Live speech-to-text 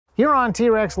Here on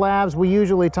T-Rex Labs, we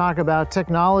usually talk about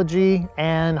technology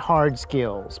and hard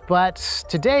skills, but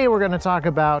today we're going to talk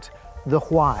about the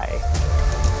why.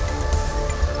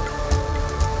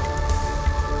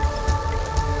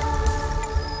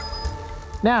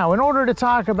 Now, in order to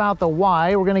talk about the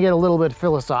why, we're going to get a little bit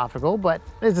philosophical, but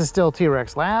this is still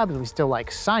T-Rex Labs. We still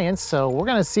like science, so we're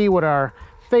going to see what our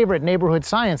favorite neighborhood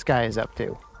science guy is up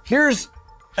to. Here's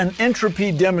an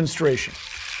entropy demonstration.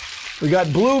 We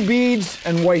got blue beads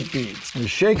and white beads. We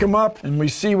shake them up and we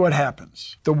see what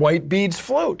happens. The white beads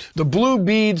float. The blue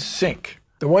beads sink.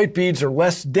 The white beads are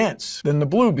less dense than the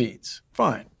blue beads.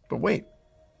 Fine, but wait.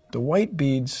 The white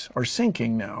beads are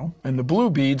sinking now and the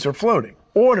blue beads are floating.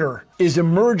 Order is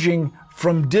emerging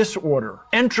from disorder.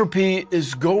 Entropy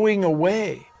is going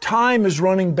away. Time is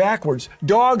running backwards.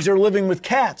 Dogs are living with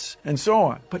cats and so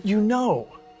on. But you know,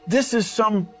 this is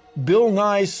some Bill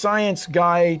Nye science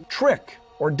guy trick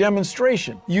or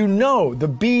demonstration. You know the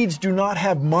beads do not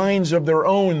have minds of their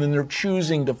own and they're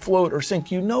choosing to float or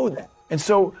sink. You know that. And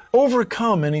so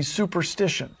overcome any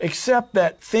superstition. Accept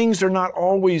that things are not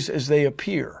always as they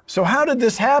appear. So how did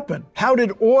this happen? How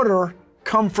did order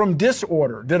come from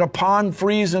disorder? Did a pond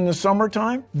freeze in the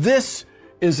summertime? This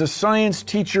is a science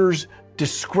teacher's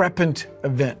discrepant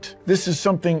event. This is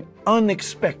something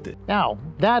unexpected. Now,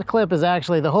 that clip is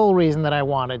actually the whole reason that I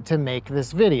wanted to make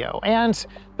this video. And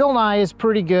Bill Nye is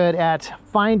pretty good at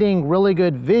finding really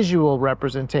good visual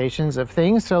representations of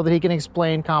things so that he can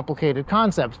explain complicated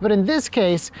concepts. But in this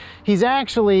case, he's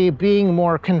actually being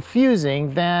more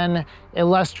confusing than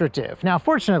illustrative. Now,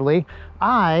 fortunately,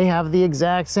 I have the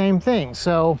exact same thing.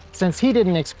 So since he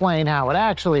didn't explain how it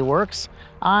actually works,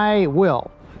 I will.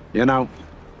 You know,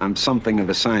 I'm something of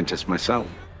a scientist myself.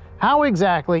 How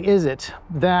exactly is it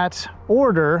that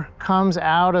order comes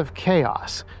out of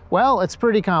chaos? Well, it's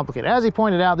pretty complicated. As he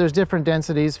pointed out, there's different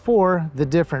densities for the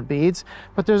different beads,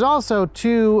 but there's also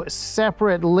two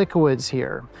separate liquids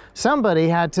here. Somebody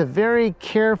had to very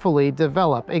carefully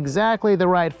develop exactly the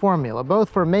right formula,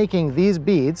 both for making these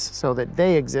beads so that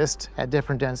they exist at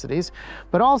different densities,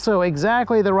 but also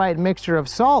exactly the right mixture of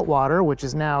salt water, which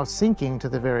is now sinking to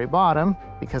the very bottom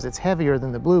because it's heavier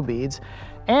than the blue beads,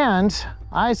 and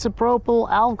isopropyl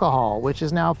alcohol, which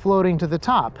is now floating to the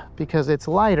top because it's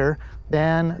lighter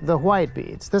than the white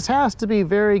beads. This has to be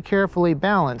very carefully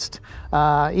balanced,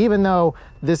 even though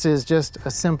this is just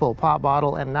a simple pop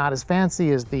bottle and not as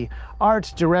fancy as the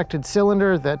art-directed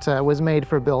cylinder that was made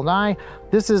for Bill Nye.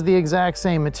 This is the exact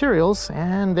same materials,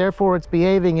 and therefore it's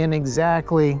behaving in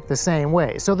exactly the same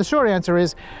way. So the short answer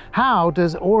is, how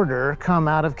does order come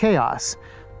out of chaos?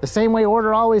 The same way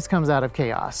order always comes out of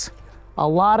chaos. A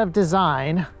lot of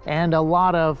design and a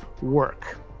lot of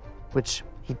work, which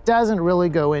he doesn't really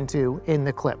go into in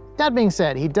the clip. That being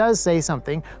said, he does say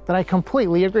something that I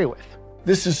completely agree with.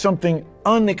 This is something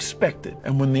unexpected,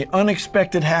 and when the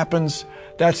unexpected happens,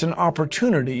 that's an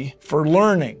opportunity for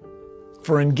learning,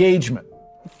 for engagement.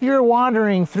 If you're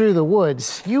wandering through the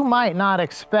woods, you might not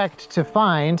expect to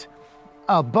find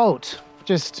a boat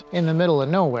just in the middle of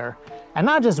nowhere. And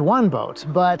not just one boat,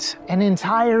 but an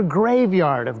entire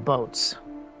graveyard of boats.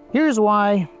 Here's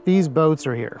why these boats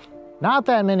are here. Not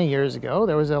that many years ago,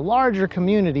 there was a larger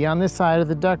community on this side of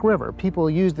the Duck River. People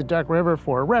used the Duck River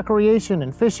for recreation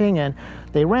and fishing, and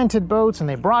they rented boats and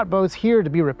they brought boats here to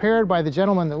be repaired by the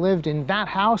gentleman that lived in that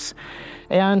house.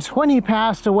 And when he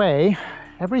passed away,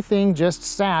 everything just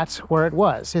sat where it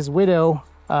was. His widow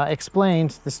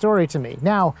explained the story to me.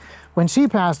 Now, when she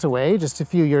passed away just a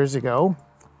few years ago,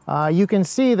 you can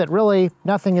see that really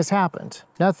nothing has happened.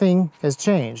 Nothing has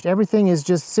changed. Everything is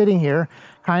just sitting here,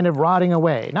 kind of rotting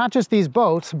away. Not just these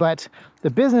boats, but the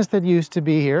business that used to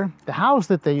be here, the house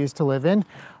that they used to live in,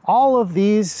 all of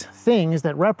these things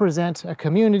that represent a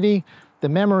community, the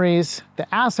memories,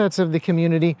 the assets of the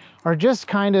community are just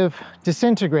kind of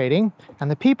disintegrating, and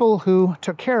the people who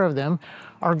took care of them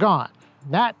are gone.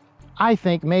 That, I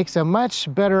think, makes a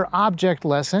much better object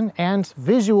lesson and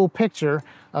visual picture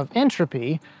of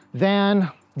entropy than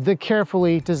the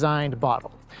carefully designed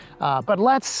bottle. But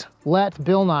let's let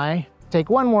Bill Nye take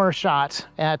one more shot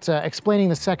at explaining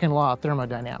the second law of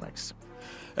thermodynamics.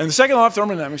 And the second law of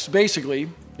thermodynamics basically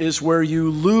is where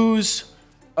you lose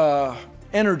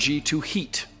energy to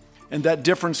heat. And that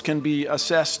difference can be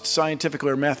assessed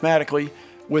scientifically or mathematically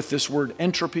with this word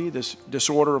entropy, this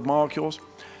disorder of molecules.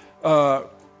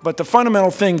 But the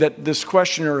fundamental thing that this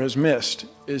questioner has missed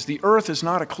is the Earth is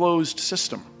not a closed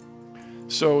system.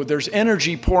 So there's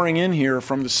energy pouring in here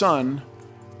from the sun,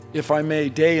 if I may,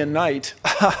 day and night,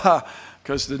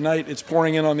 because the night it's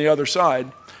pouring in on the other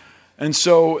side. And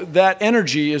so that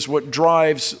energy is what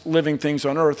drives living things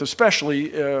on Earth, especially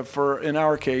for, in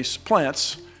our case,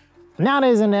 plants. And that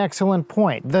is an excellent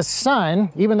point. The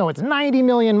sun, even though it's 90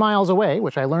 million miles away,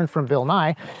 which I learned from Bill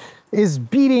Nye, is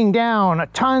beating down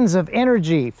tons of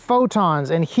energy, photons,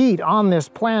 and heat on this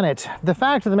planet. The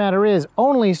fact of the matter is,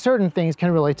 only certain things can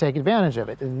really take advantage of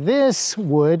it. This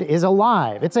wood is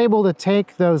alive. It's able to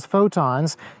take those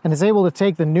photons and it's able to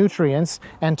take the nutrients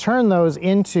and turn those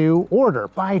into order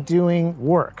by doing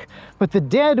work. But the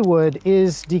dead wood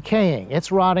is decaying.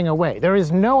 It's rotting away. There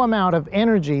is no amount of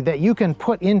energy that you can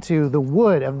put into the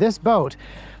wood of this boat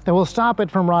that will stop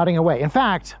it from rotting away. In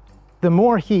fact, the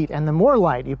more heat and the more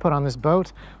light you put on this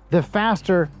boat, the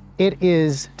faster it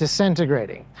is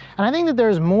disintegrating. And I think that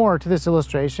there's more to this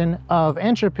illustration of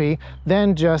entropy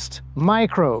than just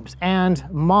microbes and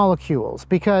molecules,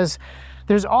 because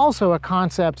there's also a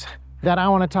concept that I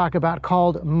want to talk about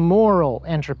called moral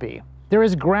entropy. There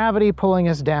is gravity pulling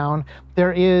us down.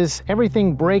 There is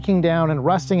everything breaking down and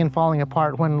rusting and falling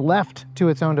apart when left to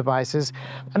its own devices.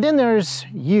 And then there's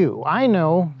you. I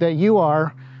know that you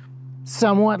are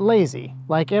somewhat lazy,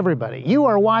 like everybody. You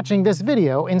are watching this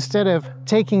video instead of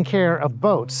taking care of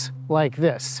boats like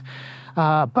this.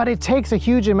 But it takes a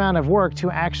huge amount of work to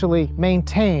actually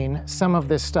maintain some of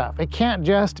this stuff. It can't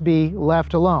just be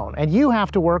left alone. And you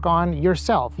have to work on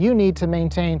yourself. You need to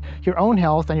maintain your own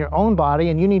health and your own body,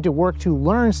 and you need to work to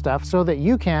learn stuff so that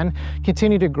you can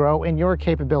continue to grow in your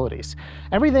capabilities.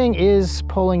 Everything is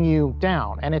pulling you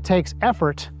down, and it takes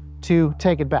effort to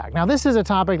take it back. Now, this is a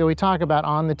topic that we talk about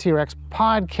on the T-Rex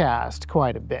podcast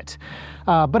quite a bit,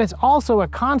 but it's also a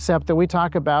concept that we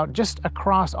talk about just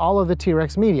across all of the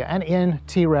T-Rex media and in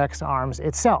T-Rex Arms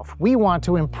itself. We want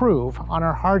to improve on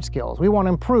our hard skills. We want to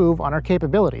improve on our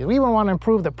capabilities. We even want to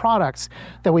improve the products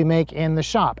that we make in the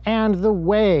shop and the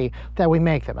way that we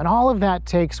make them. And all of that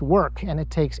takes work, and it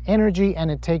takes energy,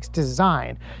 and it takes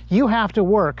design. You have to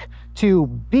work to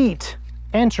beat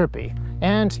entropy,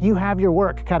 and you have your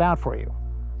work cut out for you.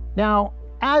 Now,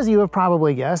 as you have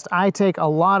probably guessed, I take a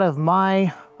lot of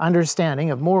my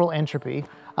understanding of moral entropy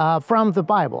from the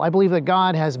Bible. I believe that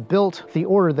God has built the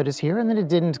order that is here and that it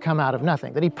didn't come out of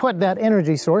nothing, that he put that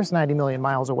energy source 90 million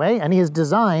miles away, and he has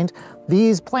designed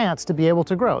these plants to be able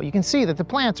to grow. You can see that the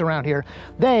plants around here,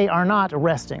 they are not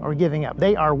resting or giving up.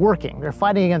 They are working. They're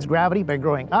fighting against gravity by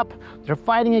growing up. They're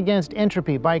fighting against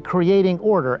entropy by creating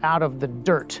order out of the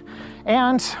dirt.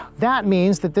 And that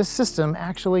means that this system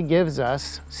actually gives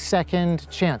us second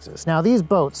chances. Now, these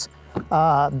boats,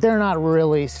 they're not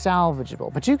really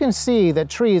salvageable, but you can see that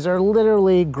trees are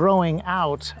literally growing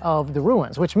out of the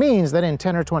ruins, which means that in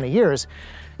 10 or 20 years,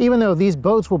 even though these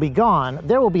boats will be gone,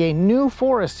 there will be a new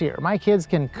forest here. My kids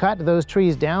can cut those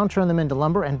trees down, turn them into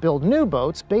lumber, and build new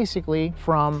boats basically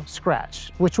from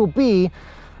scratch, which will be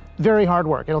very hard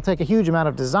work. It'll take a huge amount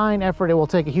of design effort. It will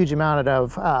take a huge amount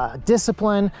of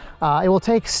discipline. It will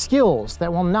take skills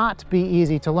that will not be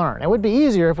easy to learn. It would be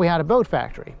easier if we had a boat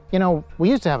factory. You know, we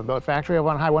used to have a boat factory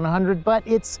on High 100, but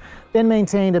it's been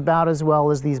maintained about as well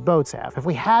as these boats have. If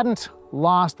we hadn't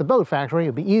lost the boat factory, it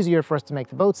would be easier for us to make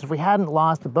the boats. If we hadn't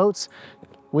lost the boats,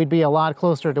 we'd be a lot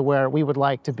closer to where we would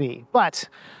like to be. But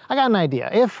I got an idea.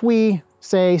 If we,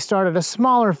 say, started a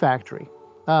smaller factory,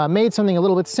 made something a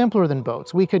little bit simpler than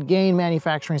boats, we could gain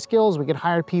manufacturing skills, we could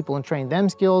hire people and train them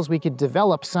skills, we could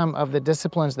develop some of the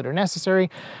disciplines that are necessary,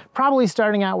 probably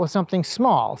starting out with something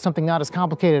small, something not as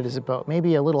complicated as a boat,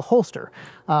 maybe a little holster.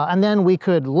 And then we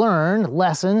could learn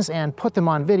lessons and put them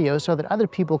on video so that other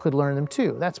people could learn them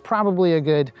too. That's probably a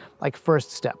good,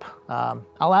 first step.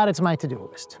 I'll add it to my to-do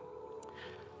list.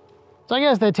 So I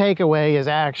guess the takeaway is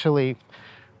actually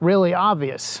really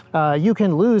obvious. You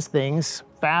can lose things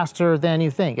faster than you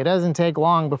think. It doesn't take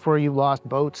long before you've lost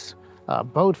boats,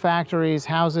 boat factories,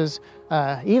 houses,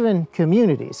 even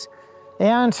communities.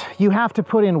 And you have to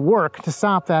put in work to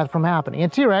stop that from happening. In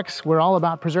T-Rex, we're all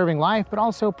about preserving life, but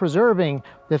also preserving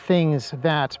the things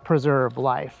that preserve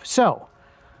life. So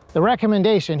the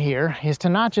recommendation here is to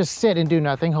not just sit and do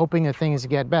nothing hoping that things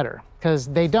get better, because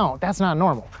they don't. That's not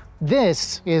normal.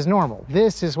 This is normal.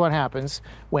 This is what happens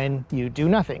when you do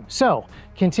nothing. So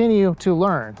continue to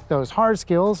learn those hard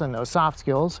skills and those soft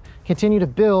skills, continue to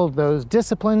build those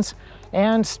disciplines,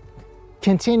 and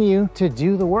continue to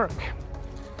do the work.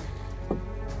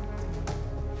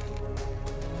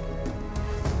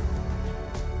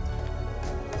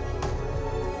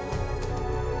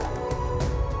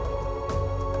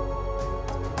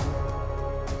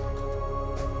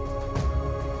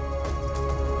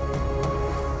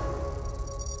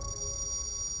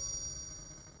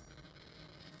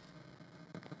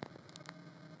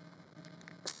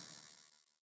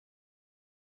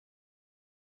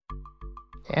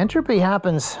 Entropy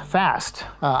happens fast.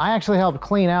 I actually helped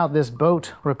clean out this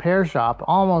boat repair shop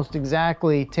almost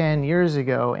exactly 10 years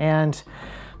ago, and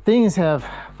things have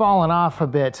fallen off a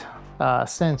bit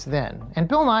since then. And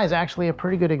Bill Nye is actually a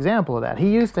pretty good example of that. He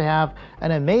used to have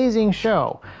an amazing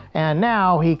show, and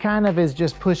now he kind of is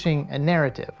just pushing a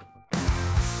narrative. Bill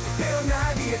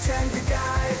Nye the Attendant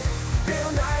Guide.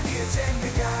 Bill Nye the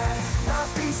Attendant Guide.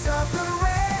 Not beast of the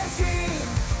regime.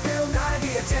 Bill Nye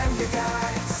the Attendant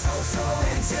Guide. Social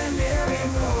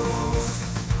engineering rules.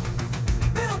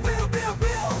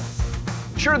 Bill.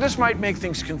 Sure, this might make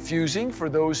things confusing for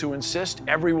those who insist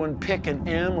everyone pick an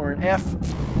M or an F.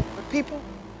 But people,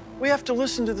 we have to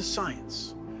listen to the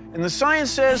science. And the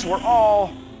science says we're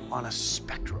all on a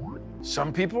spectrum.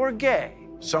 Some people are gay,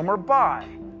 some are bi,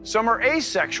 some are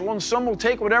asexual, and some will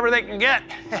take whatever they can get.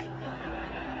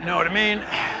 You know what I mean?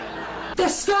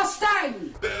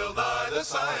 Disgusting! Bill Nye the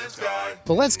Science Guy.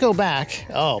 But let's go back.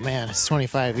 Oh man, it's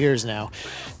 25 years now.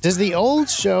 Does the old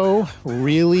show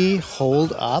really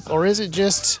hold up, or is it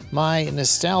just my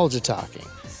nostalgia talking?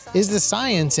 Is the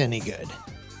science any good?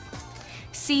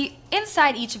 See,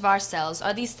 inside each of our cells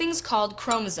are these things called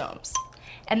chromosomes,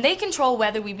 and they control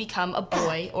whether we become a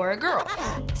boy or a girl.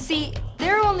 See,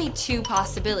 there are only two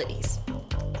possibilities: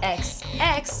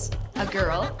 XX, a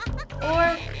girl,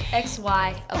 or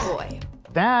XY, a boy.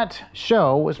 That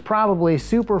show was probably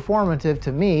super formative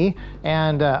to me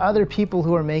and other people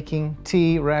who are making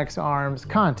T-Rex Arms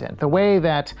content. The way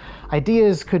that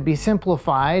ideas could be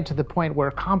simplified to the point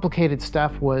where complicated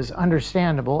stuff was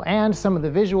understandable, and some of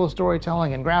the visual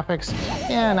storytelling and graphics,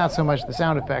 yeah, not so much the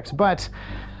sound effects, but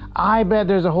I bet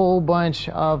there's a whole bunch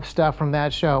of stuff from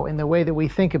that show in the way that we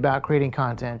think about creating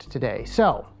content today.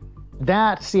 So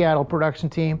that Seattle production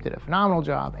team did a phenomenal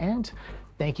job, and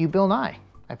thank you, Bill Nye.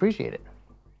 I appreciate it.